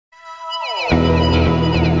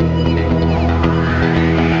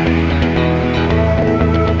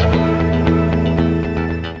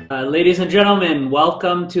Ladies and gentlemen,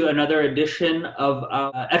 welcome to another edition of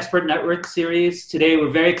Expert Network series. Today, we're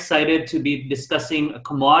very excited to be discussing a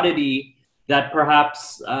commodity that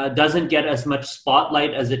perhaps doesn't get as much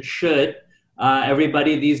spotlight as it should.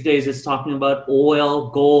 Everybody these days is talking about oil,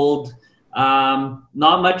 gold, not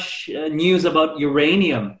much news about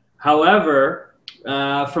uranium. However,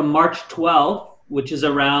 from March 12th, which is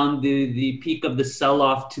around the peak of the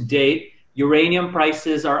sell-off to date, uranium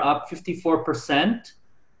prices are up 54%.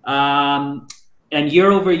 And year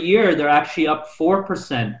over year, they're actually up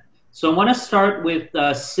 4%. So I want to start with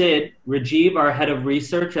Sid Rajeev, our head of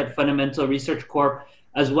research at Fundamental Research Corp,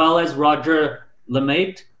 as well as Roger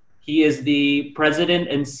Lemaitre. He is the president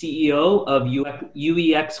and CEO of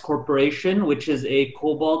UEX Corporation, which is a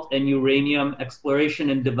cobalt and uranium exploration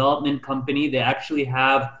and development company. They actually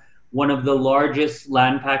have one of the largest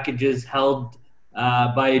land packages held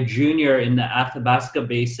by a junior in the Athabasca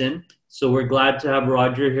Basin. So we're glad to have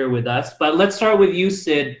Roger here with us. But let's start with you,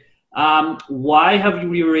 Sid. Why have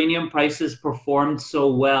uranium prices performed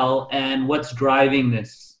so well, and what's driving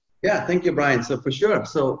this? Yeah, thank you, Brian. So for sure.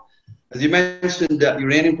 So as you mentioned,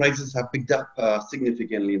 uranium prices have picked up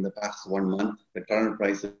significantly in the past 1 month. The current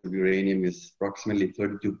price of uranium is approximately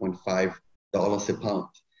 $32.5 a pound.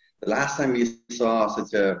 The last time we saw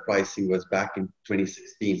such a pricing was back in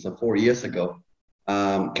 2016, so 4 years ago.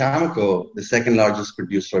 Cameco, the second largest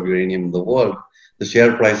producer of uranium in the world, the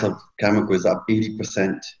share price of Cameco is up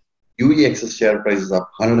 80%. UEX's share price is up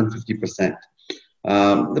 150%.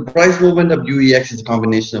 The price movement of UEX is a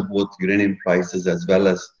combination of both uranium prices as well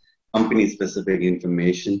as company-specific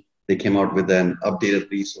information. They came out with an updated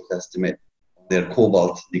resource estimate of their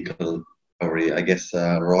cobalt nickel recovery. I guess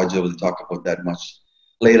Roger will talk about that much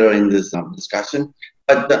later in this discussion.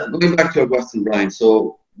 But going back to your question, Brian,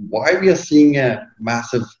 so why we are seeing a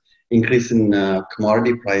massive increase in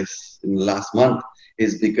commodity price in the last month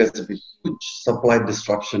is because of a huge supply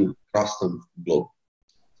disruption across the globe.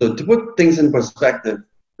 So to put things in perspective,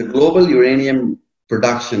 the global uranium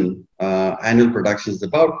production, annual production is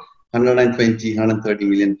about 120, 130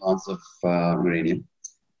 million pounds of uranium.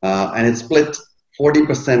 And it's split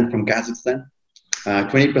 40% from Kazakhstan,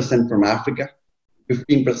 20% from Africa,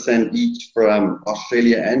 15% each from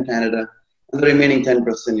Australia and Canada, and the remaining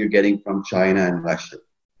 10% you're getting from China and Russia.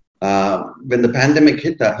 When the pandemic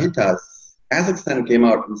hit us, Kazakhstan came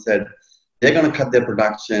out and said they're going to cut their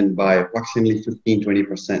production by approximately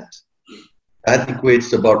 15-20%. That equates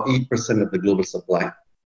to about 8% of the global supply.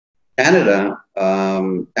 Canada,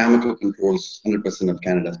 Cameco controls 100% of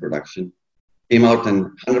Canada's production, came out and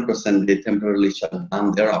 100% they temporarily shut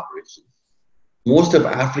down their operations. Most of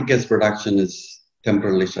Africa's production is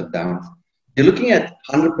temporarily shut down. You're looking at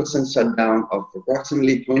 100% shutdown of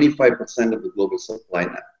approximately 25% of the global supply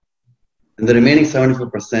now. And the remaining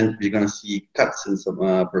 74%, we're going to see cuts in some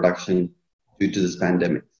production due to this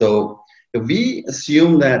pandemic. So if we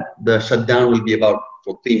assume that the shutdown will be about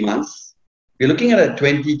for 3 months, we're looking at a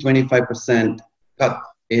 20-25% cut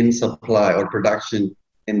in supply or production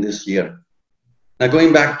in this year. Now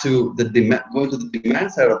going back to the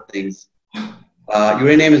demand side of things,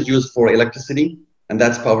 uranium is used for electricity, and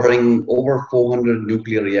that's powering over 400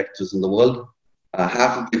 nuclear reactors in the world,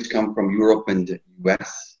 half of which come from Europe and the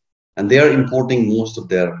US. And they are importing most of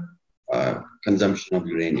their consumption of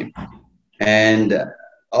uranium. And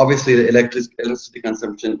obviously, the electricity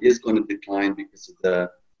consumption is going to decline because of the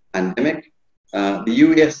pandemic. The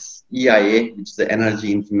US EIA, which is the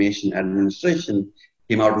Energy Information Administration,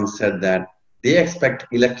 came out and said that they expect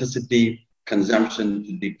electricity consumption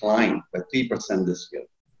to decline by 3% this year.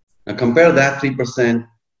 Now compare that 3%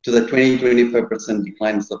 to the 20-25%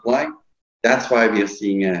 decline in supply. That's why we are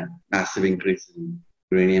seeing a massive increase in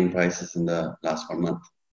uranium prices in the last 1 month.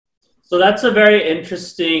 So that's a very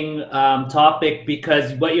interesting topic,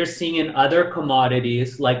 because what you're seeing in other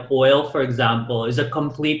commodities like oil, for example, is a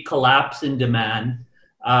complete collapse in demand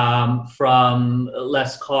from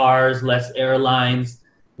less cars, less airlines.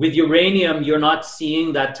 With uranium, you're not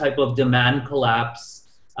seeing that type of demand collapse.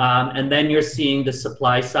 And then you're seeing the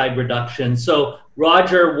supply side reduction. So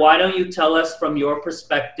Roger, why don't you tell us from your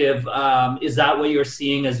perspective, is that what you're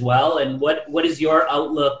seeing as well? And what is your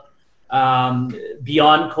outlook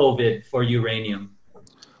beyond COVID for uranium?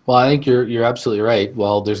 Well, I think you're absolutely right.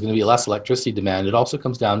 Well, there's going to be less electricity demand. It also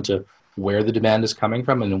comes down to where the demand is coming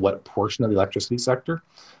from and in what portion of the electricity sector.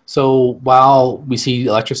 So while we see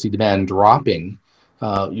electricity demand dropping,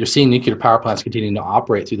 you're seeing nuclear power plants continuing to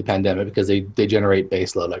operate through the pandemic because they generate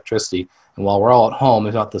baseload electricity. And while we're all at home,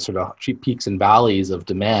 there's not the sort of cheap peaks and valleys of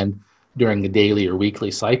demand during the daily or weekly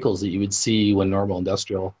cycles that you would see when normal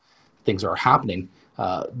industrial things are happening.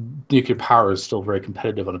 Nuclear power is still very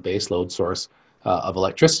competitive on a baseload source. of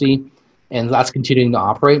electricity, and that's continuing to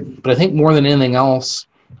operate. But I think more than anything else,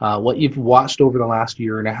 what you've watched over the last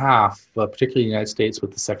year and a half, particularly in the United States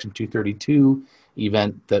with the Section 232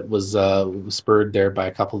 event that was spurred there by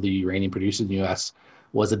a couple of the uranium producers in the U.S.,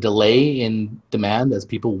 was a delay in demand as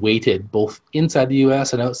people waited both inside the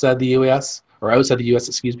U.S. and outside the U.S., or outside the U.S.,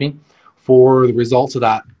 excuse me, for the results of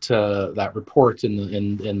that report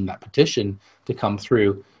in that petition to come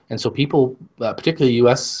through. And so people, particularly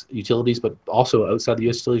U.S. utilities, but also outside the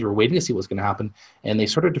U.S. utilities, were waiting to see what was going to happen, and they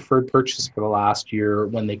sort of deferred purchase for the last year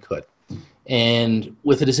when they could. And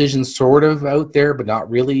with the decision sort of out there, but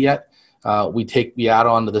not really yet, we add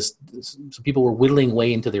on to this. So people were whittling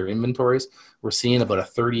away into their inventories. We're seeing about a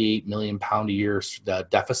 38 million pound a year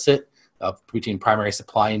deficit between primary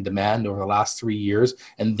supply and demand over the last 3 years.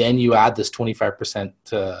 And then you add this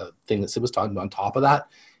 25% thing that Sid was talking about on top of that.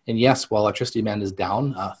 And yes, while electricity demand is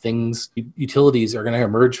down, utilities are going to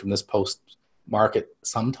emerge from this post-market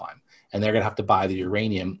sometime, and they're going to have to buy the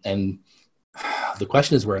uranium. And the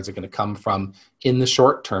question is, where is it going to come from in the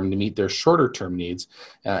short term to meet their shorter term needs?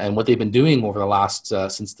 And what they've been doing over the last,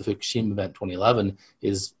 since the Fukushima event 2011,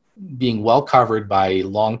 is being well covered by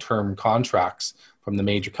long-term contracts from the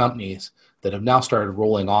major companies that have now started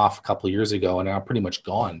rolling off a couple of years ago and are pretty much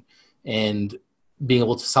gone. And being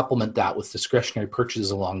able to supplement that with discretionary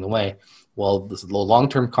purchases along the way. Well, the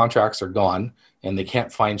long-term contracts are gone and they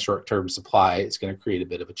can't find short-term supply. It's going to create a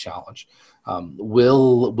bit of a challenge.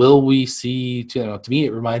 Will we see, to me,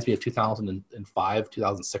 it reminds me of 2005,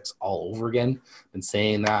 2006 all over again. Been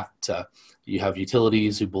saying that you have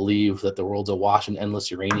utilities who believe that the world's awash in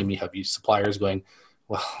endless uranium. You have suppliers going,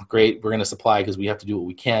 well, great, we're going to supply because we have to do what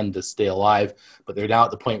we can to stay alive. But they're now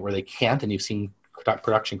at the point where they can't, and you've seen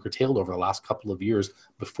production curtailed over the last couple of years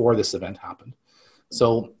before this event happened.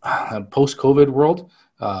 So post-COVID world,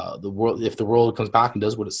 if the world comes back and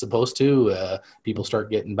does what it's supposed to, people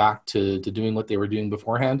start getting back to doing what they were doing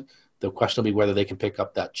beforehand. The question will be whether they can pick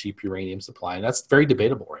up that cheap uranium supply. And that's very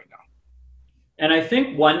debatable right now. And I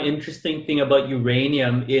think one interesting thing about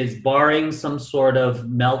uranium is, barring some sort of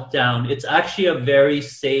meltdown, it's actually a very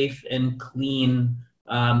safe and clean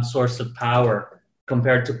source of power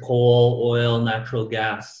compared to coal, oil, natural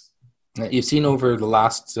gas. You've seen over the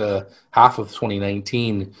last half of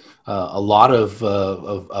 2019 a lot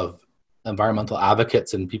of environmental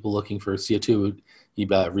advocates and people looking for CO2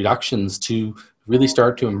 reductions to really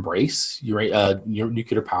start to embrace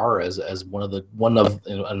nuclear power as one of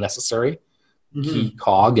a necessary key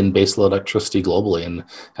cog in baseload electricity globally,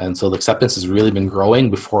 and so the acceptance has really been growing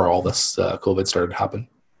before all this COVID started to happen.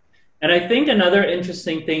 And I think another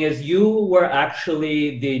interesting thing is you were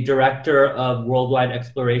actually the director of worldwide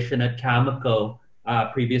exploration at Cameco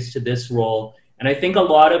previous to this role. And I think a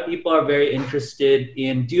lot of people are very interested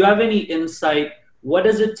in, do you have any insight? What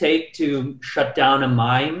does it take to shut down a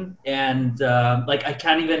mine? And I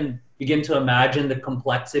can't even begin to imagine the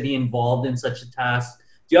complexity involved in such a task.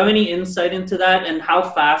 Do you have any insight into that? And how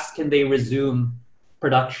fast can they resume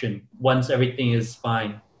production once everything is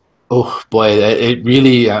fine? Oh boy, it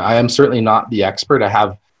really, I am certainly not the expert. I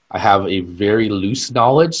have a very loose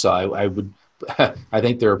knowledge. So I would, I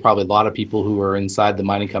think there are probably a lot of people who are inside the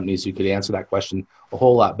mining companies who could answer that question a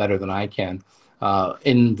whole lot better than I can.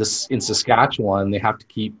 In Saskatchewan, they have to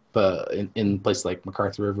keep, in places like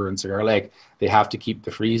McArthur River and Cigar Lake, they have to keep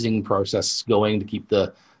the freezing process going to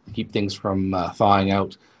keep things from thawing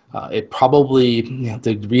out. It probably,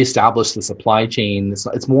 to reestablish the supply chain,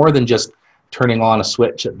 it's more than just turning on a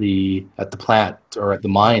switch at the plant or at the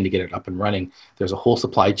mine to get it up and running. There's a whole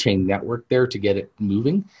supply chain network there to get it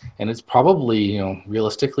moving, and it's probably,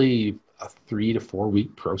 realistically, a 3 to 4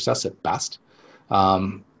 week process at best,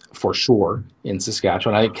 for sure, in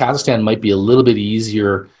Saskatchewan. I think Kazakhstan might be a little bit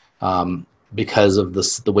easier because of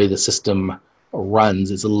the way the system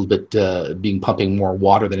runs. It's a little bit pumping more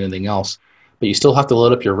water than anything else, but you still have to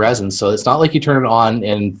load up your resin. So it's not like you turn it on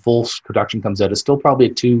and full production comes out. It's still probably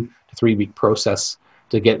a 2 to 3 week process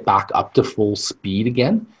to get back up to full speed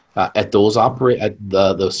again at the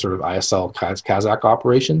sort of ISL Kazakh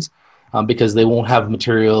operations, because they won't have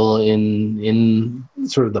material in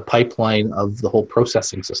sort of the pipeline of the whole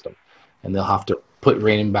processing system, and they'll have to put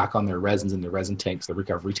uranium back on their resins in their resin tanks, the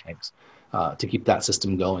recovery tanks, to keep that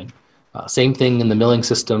system going. Same thing in the milling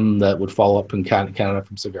system that would follow up in Canada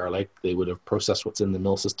from Cigar Lake. They would have processed what's in the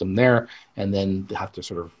mill system there, and then they have to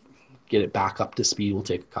sort of get it back up to speed. Will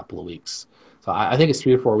take a couple of weeks. So I think it's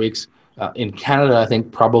 3 to 4 weeks. In Canada, I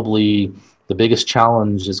think probably the biggest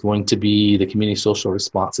challenge is going to be the community social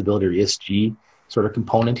responsibility, or ESG, sort of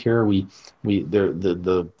component here.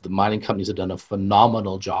 The mining companies have done a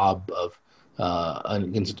phenomenal job of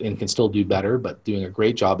and can still do better, but doing a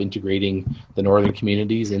great job integrating the northern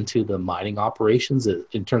communities into the mining operations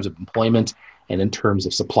in terms of employment and in terms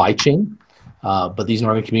of supply chain. But these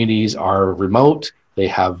northern communities are remote. They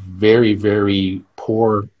have very, very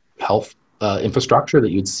poor health infrastructure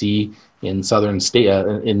that you'd see in southern state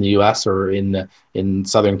in the U.S. or in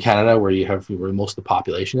southern Canada, where most of the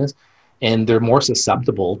population is, and they're more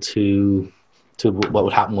susceptible to what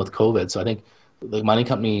would happen with COVID. So I think the mining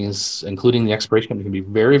companies, including the exploration company, can be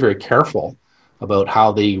very, very careful about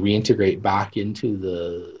how they reintegrate back into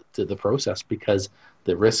the process, because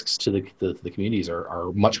the risks to the communities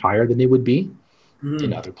are much higher than they would be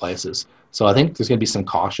in other places. So I think there's going to be some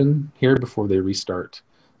caution here before they restart.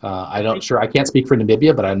 I can't speak for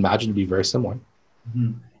Namibia, but I imagine it'd be very similar.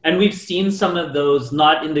 Mm-hmm. And we've seen some of those,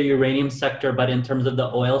 not in the uranium sector, but in terms of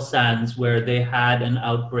the oil sands, where they had an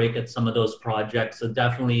outbreak at some of those projects. So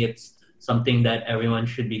definitely it's something that everyone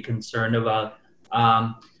should be concerned about.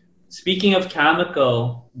 Speaking of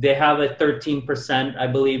Cameco, they have a 13%, I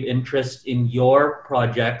believe, interest in your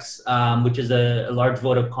projects, which is a large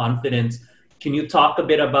vote of confidence. Can you talk a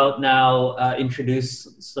bit about now, introduce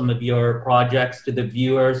some of your projects to the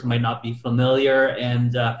viewers who might not be familiar,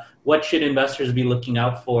 and what should investors be looking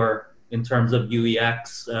out for in terms of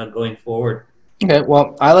UEX going forward? Okay,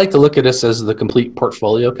 well, I like to look at this as the complete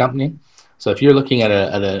portfolio company. So if you're looking at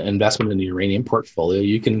an investment in the uranium portfolio,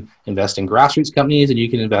 you can invest in grassroots companies, and you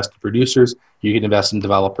can invest in producers, you can invest in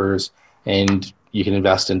developers, and you can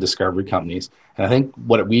invest in discovery companies. And I think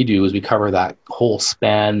what we do is we cover that whole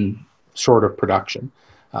span short of production.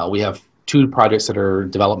 We have 2 projects that are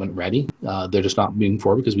development ready. They're just not moving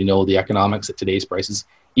forward because we know the economics at today's prices,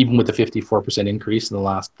 even with the 54% increase in the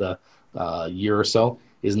last year or so,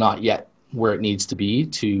 is not yet where it needs to be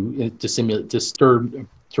to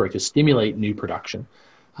stimulate new production.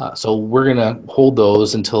 So we're going to hold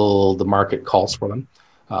those until the market calls for them.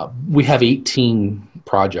 We have 18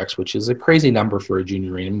 projects, which is a crazy number for a junior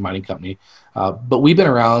uranium mining company. But we've been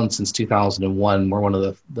around since 2001. We're one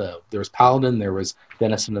of there was Paladin, there was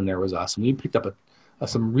Denison, and there was us. And we picked up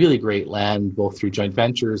some really great land, both through joint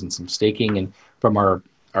ventures and some staking, and from our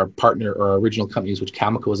partner or our original companies, which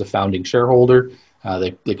Cameco was a founding shareholder.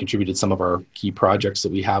 They contributed some of our key projects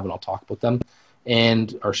that we have, and I'll talk about them,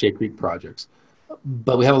 and our Shea Creek projects.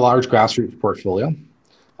 But we have a large grassroots portfolio.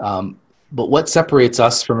 But what separates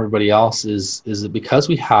us from everybody else is that because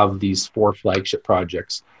we have these 4 flagship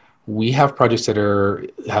projects, we have projects that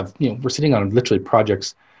we're sitting on literally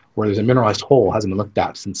projects where there's a mineralized hole hasn't been looked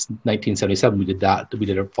at since 1977. We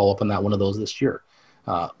did a follow-up on one of those this year.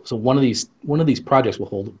 So one of these projects will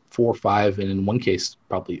hold 4 or 5, and in one case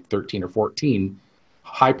probably 13 or 14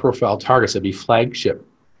 high-profile targets that be flagship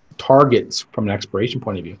targets from an exploration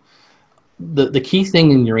point of view. The key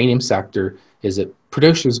thing in the uranium sector is that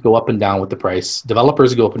producers go up and down with the price,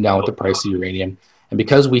 developers go up and down with the price of uranium, and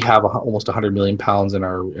because we have almost 100 million pounds in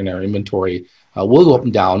our inventory, we'll go up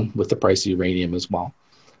and down with the price of uranium as well.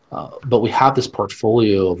 But we have this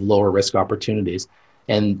portfolio of lower risk opportunities,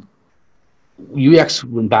 and UEX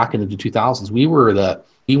went back into the 2000s.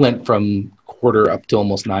 We went from quarter up to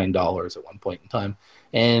almost $9 at one point in time,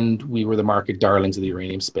 and we were the market darlings of the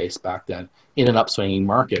uranium space back then in an upswinging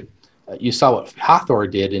market. You saw what Hathor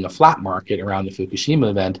did in a flat market around the Fukushima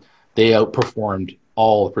event. They outperformed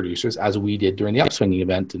all the producers, as we did during the upswinging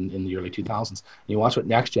event in the early 2000s. And you watch what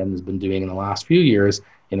NextGen has been doing in the last few years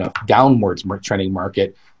in a downwards trending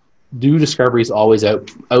market. New discoveries always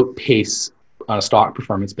outpace on a stock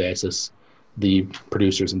performance basis the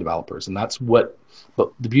producers and developers. And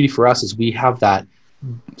but the beauty for us is we have that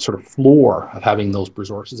sort of floor of having those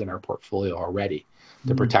resources in our portfolio already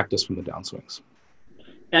to protect us from the downswings.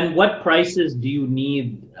 And what prices do you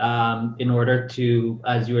need in order to,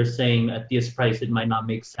 as you were saying, at this price it might not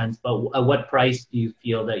make sense, but at what price do you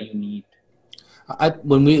feel that you need?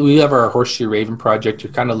 When we have our Horseshoe Raven project,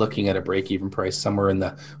 you're kind of looking at a break-even price somewhere in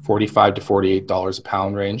the $45 to $48 a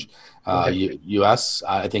pound range. US.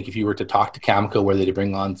 I think if you were to talk to Cameco, where they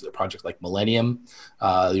bring on a project like Millennium,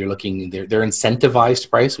 you're looking their incentivized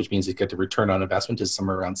price, which means they get the return on investment is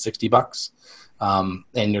somewhere around $60.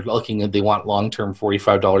 And you're looking at, they want long-term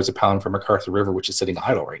 $45 a pound for McArthur River, which is sitting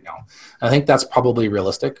idle right now. I think that's probably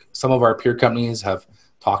realistic. Some of our peer companies have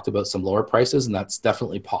talked about some lower prices, and that's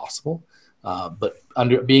definitely possible. But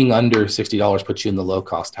being under $60 puts you in the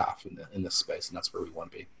low-cost half in this space, and that's where we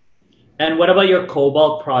want to be. And what about your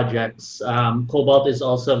cobalt projects? Cobalt is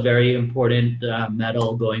also a very important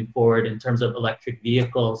metal going forward in terms of electric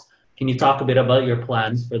vehicles. Can you talk a bit about your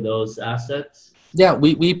plans for those assets? Yeah,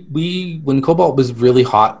 we when cobalt was really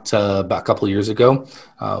hot about a couple of years ago,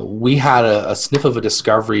 we had a sniff of a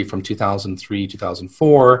discovery from 2003,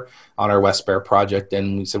 2004 on our West Bear project,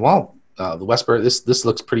 and we said, well, the West Bear, this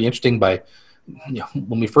looks pretty interesting.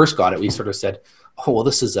 When we first got it, we sort of said, oh well,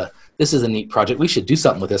 this is a neat project. We should do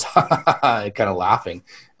something with this, kind of laughing.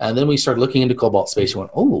 And then we started looking into cobalt space and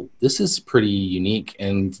went, oh, this is pretty unique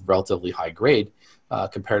and relatively high grade.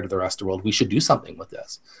 Compared to the rest of the world, we should do something with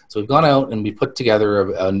this. So we've gone out and we put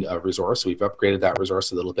together a resource. We've upgraded that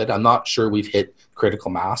resource a little bit. I'm not sure we've hit critical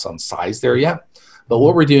mass on size there yet, but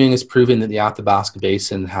what we're doing is proving that the Athabasca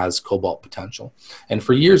Basin has cobalt potential. And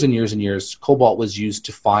for years and years and years, cobalt was used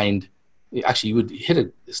to find, actually you would hit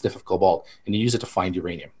a sniff of cobalt and you use it to find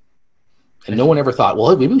uranium. And no one ever thought,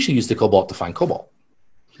 well, maybe we should use the cobalt to find cobalt.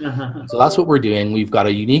 So that's what we're doing. We've got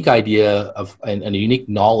a unique idea of and a unique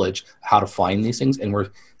knowledge how to find these things, and we're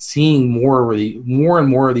seeing more and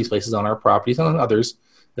more of these places on our properties and on others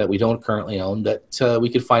that we don't currently own, that we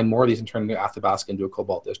could find more of these and turn Athabasca into a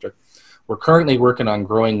cobalt district. We're currently working on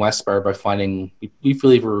growing West Bear by finding, we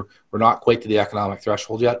believe we're not quite to the economic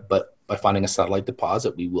threshold yet, but by finding a satellite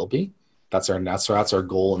deposit, we will be. That's our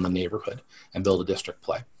goal in the neighborhood, and build a district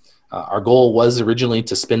play. Our goal was originally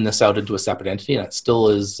to spin this out into a separate entity, and it still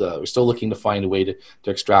is. We're still looking to find a way to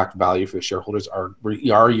extract value for the shareholders. We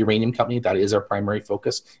are a uranium company. That is our primary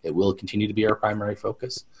focus. It will continue to be our primary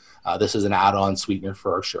focus. This is an add-on sweetener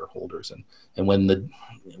for our shareholders. And when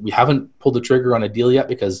we haven't pulled the trigger on a deal yet,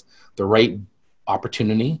 because the right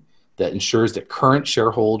opportunity that ensures that current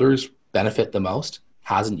shareholders benefit the most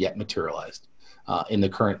hasn't yet materialized in the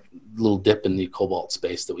current little dip in the cobalt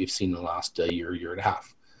space that we've seen in the last year and a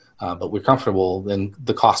half. But we're comfortable, and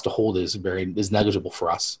the cost to hold is negligible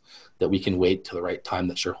for us, that we can wait till the right time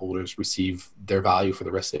that shareholders receive their value for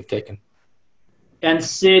the risk they've taken. And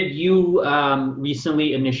Sid, you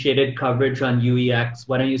recently initiated coverage on UEX.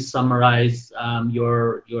 Why don't you summarize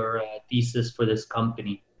your thesis for this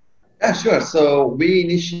company? Yeah, sure. So we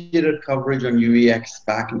initiated coverage on UEX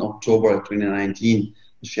back in October of 2019.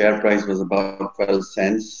 The share price was about 12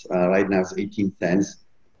 cents. Right now it's 18 cents.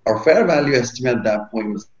 Our fair value estimate at that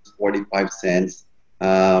point was 45 cents.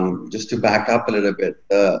 Just to back up a little bit,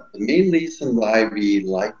 the main reason why we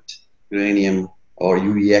liked uranium or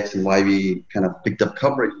UEX and why we kind of picked up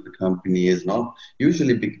coverage of the company is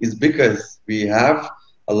because we have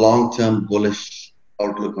a long-term bullish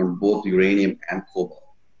outlook on both uranium and cobalt.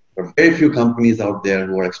 There are very few companies out there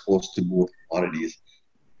who are exposed to both commodities,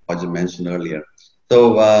 as I mentioned earlier.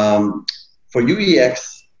 So for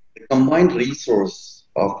UEX, the combined resource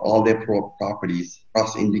of all their properties,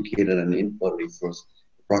 cross indicated and inferred resource,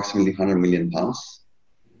 approximately 100 million pounds.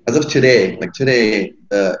 As of today,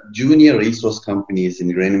 the junior resource companies in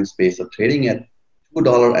the uranium space are trading at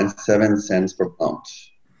 $2.07 per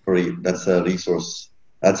pound. That's a resource.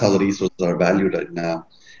 That's how the resources are valued right now.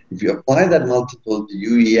 If you apply that multiple to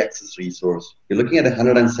UEX's resource, you're looking at a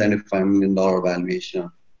 $175 million valuation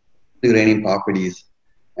of uranium properties,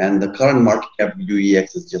 and the current market cap of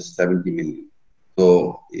UEX is just 70 million.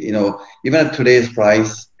 So, even at today's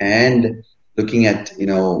price and looking at,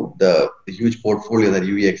 the huge portfolio that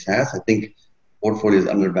UEX has, I think portfolio is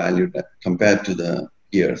undervalued compared to the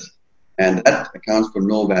peers. And that accounts for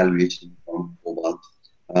no valuation from cobalt.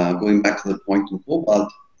 Going back to the point in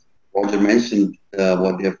cobalt, Roger mentioned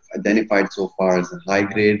what they have identified so far as a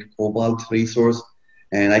high-grade cobalt resource.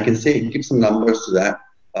 And I can give some numbers to that.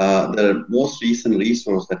 The most recent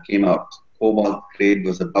resource that came out, cobalt grade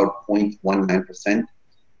was about 0.19%.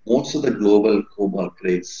 Most of the global cobalt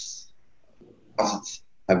grades deposits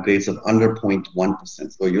have grades of under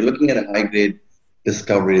 0.1%. So you're looking at a high grade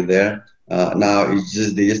discovery there. Now they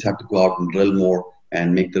just have to go out and drill more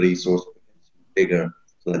and make the resource bigger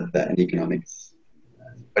so that the economics.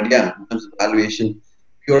 But yeah, in terms of valuation,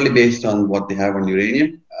 purely based on what they have on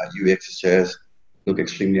uranium, UEX shares look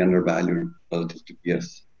extremely undervalued relative to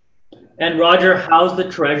peers. And Roger, how's the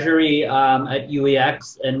treasury at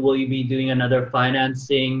UEX, and will you be doing another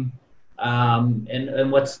financing?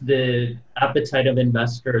 And what's the appetite of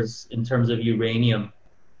investors in terms of uranium?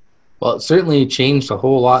 Well, it certainly changed a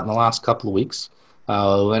whole lot in the last couple of weeks.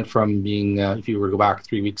 It went from being, if you were to go back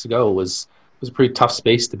 3 weeks ago, it was a pretty tough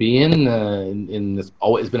space to be in. It's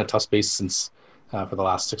always been a tough space since for the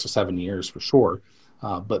last 6 or 7 years, for sure.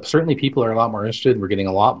 But certainly people are a lot more interested. We're getting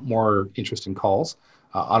a lot more interest in calls.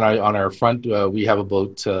 On our front, we have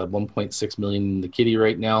about 1.6 million in the kitty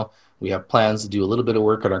right now. We have plans to do a little bit of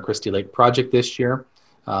work on our Christie Lake project this year,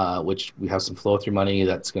 which we have some flow-through money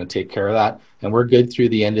that's going to take care of that. And we're good through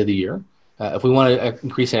the end of the year. If we want to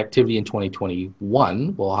increase activity in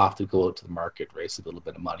 2021, we'll have to go out to the market, raise a little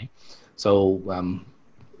bit of money. So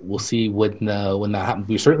we'll see when that happens.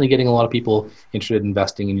 We're certainly getting a lot of people interested in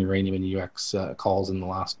investing in uranium and UX calls in the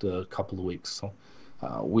last couple of weeks. So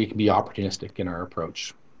we can be opportunistic in our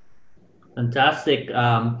approach. Fantastic.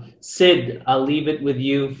 Sid, I'll leave it with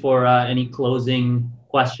you for any closing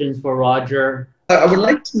questions for Roger. I would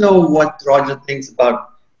like to know what Roger thinks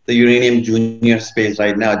about the uranium junior space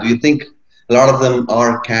right now. Do you think a lot of them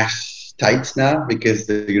are cash tight now because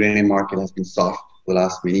the uranium market has been soft for the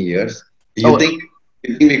last many years? Do you think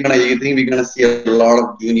we're gonna see a lot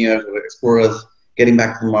of junior explorers getting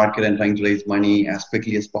back to the market and trying to raise money as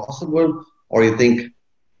quickly as possible, or you think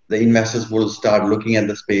the investors will start looking at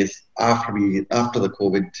the space after the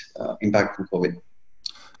COVID impact from COVID?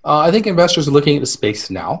 I think investors are looking at the space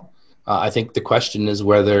now. I think the question is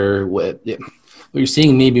whether you're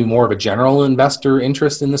seeing maybe more of a general investor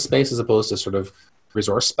interest in the space as opposed to sort of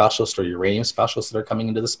resource specialists or uranium specialists that are coming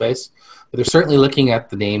into the space. But they're certainly looking at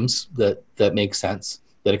the names that make sense,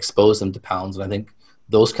 that expose them to pounds. And I think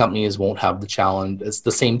those companies won't have the challenge. It's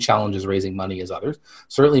the same challenge as raising money as others.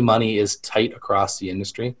 Certainly money is tight across the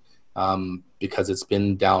industry because it's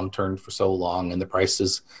been downturned for so long and the price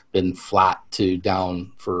has been flat to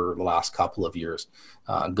down for the last couple of years.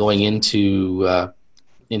 Going into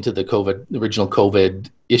the original COVID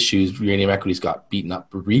issues, uranium equities got beaten up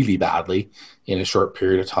really badly in a short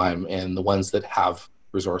period of time. And the ones that have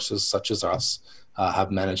resources such as us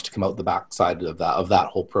have managed to come out the backside of that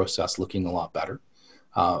whole process looking a lot better.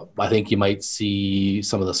 I think you might see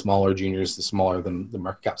some of the smaller juniors, the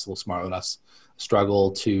market cap's a little smaller than us,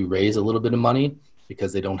 struggle to raise a little bit of money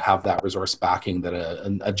because they don't have that resource backing that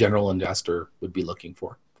a general investor would be looking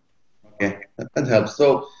for. Okay, that helps.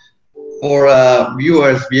 So for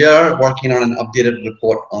viewers, we are working on an updated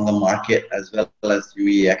report on the market as well as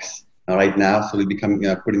UEX right now. So we'll be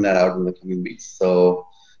putting that out in the coming weeks. So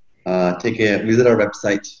visit our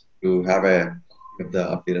website to have the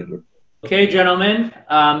updated report. Okay, gentlemen,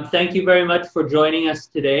 thank you very much for joining us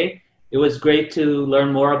today. It was great to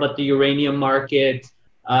learn more about the uranium market.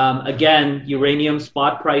 Again, uranium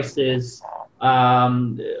spot prices,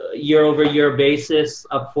 year-over-year basis,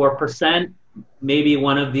 up 4%. Maybe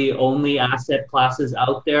one of the only asset classes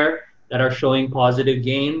out there that are showing positive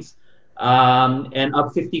gains, and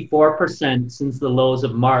up 54% since the lows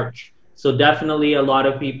of March. So definitely a lot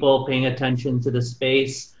of people paying attention to the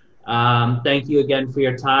space. Thank you again for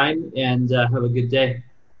your time and have a good day.